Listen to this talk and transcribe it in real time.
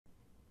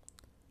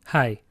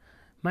Hi,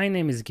 my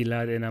name is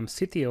Gilad and I'm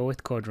CTO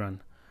at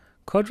CodeRun.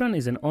 CodeRun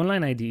is an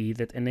online IDE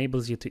that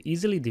enables you to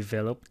easily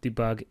develop,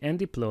 debug, and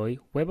deploy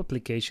web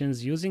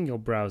applications using your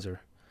browser.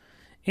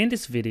 In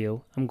this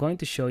video, I'm going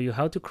to show you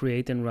how to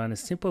create and run a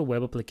simple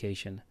web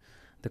application.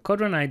 The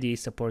CodeRun IDE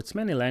supports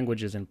many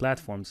languages and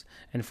platforms,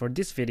 and for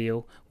this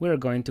video, we are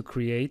going to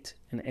create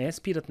an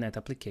ASP.NET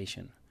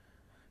application.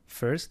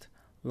 First,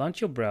 launch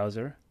your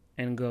browser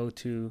and go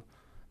to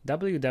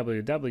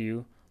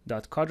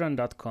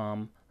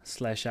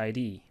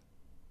www.coderun.com/IDE.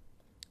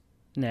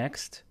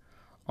 Next,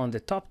 on the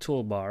top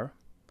toolbar,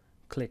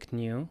 click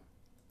New,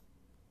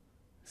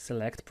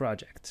 select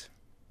Project.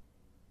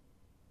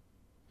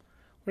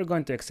 We're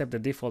going to accept the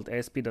default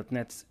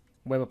ASP.NET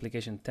web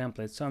application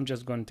template, so I'm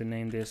just going to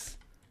name this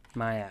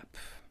My App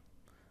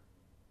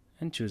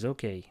and choose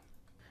OK.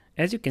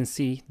 As you can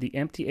see, the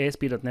empty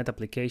ASP.NET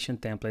application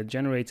template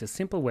generates a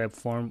simple web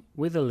form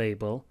with a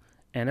label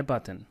and a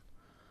button.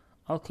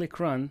 I'll click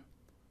Run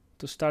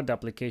to start the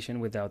application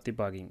without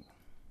debugging.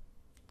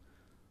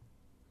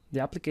 The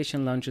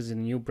application launches in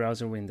a new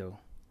browser window.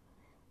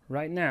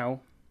 Right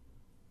now,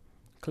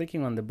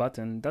 clicking on the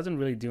button doesn't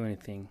really do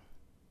anything.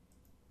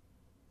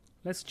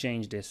 Let's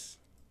change this.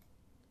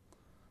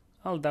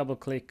 I'll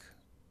double-click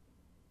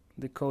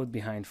the code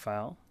behind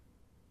file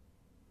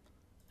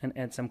and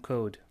add some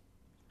code.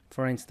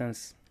 For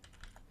instance,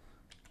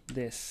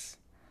 this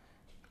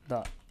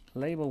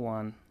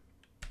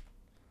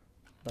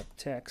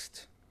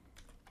 .label1.text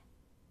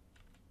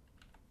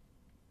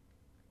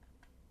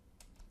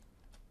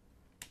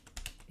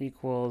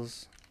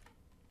equals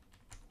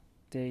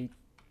date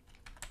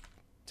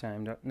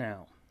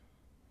time.now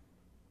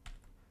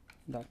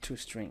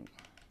 .toString.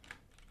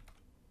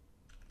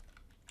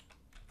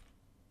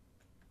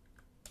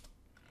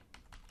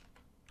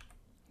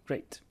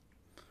 Great.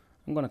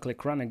 I'm going to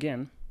click Run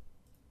again.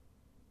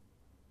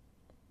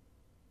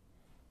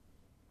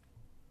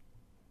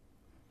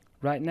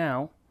 Right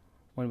now,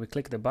 when we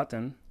click the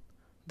button,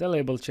 the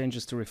label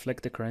changes to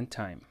reflect the current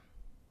time.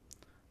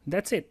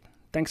 That's it.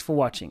 Thanks for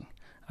watching.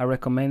 I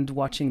recommend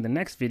watching the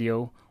next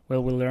video where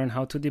we'll learn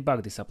how to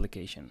debug this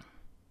application.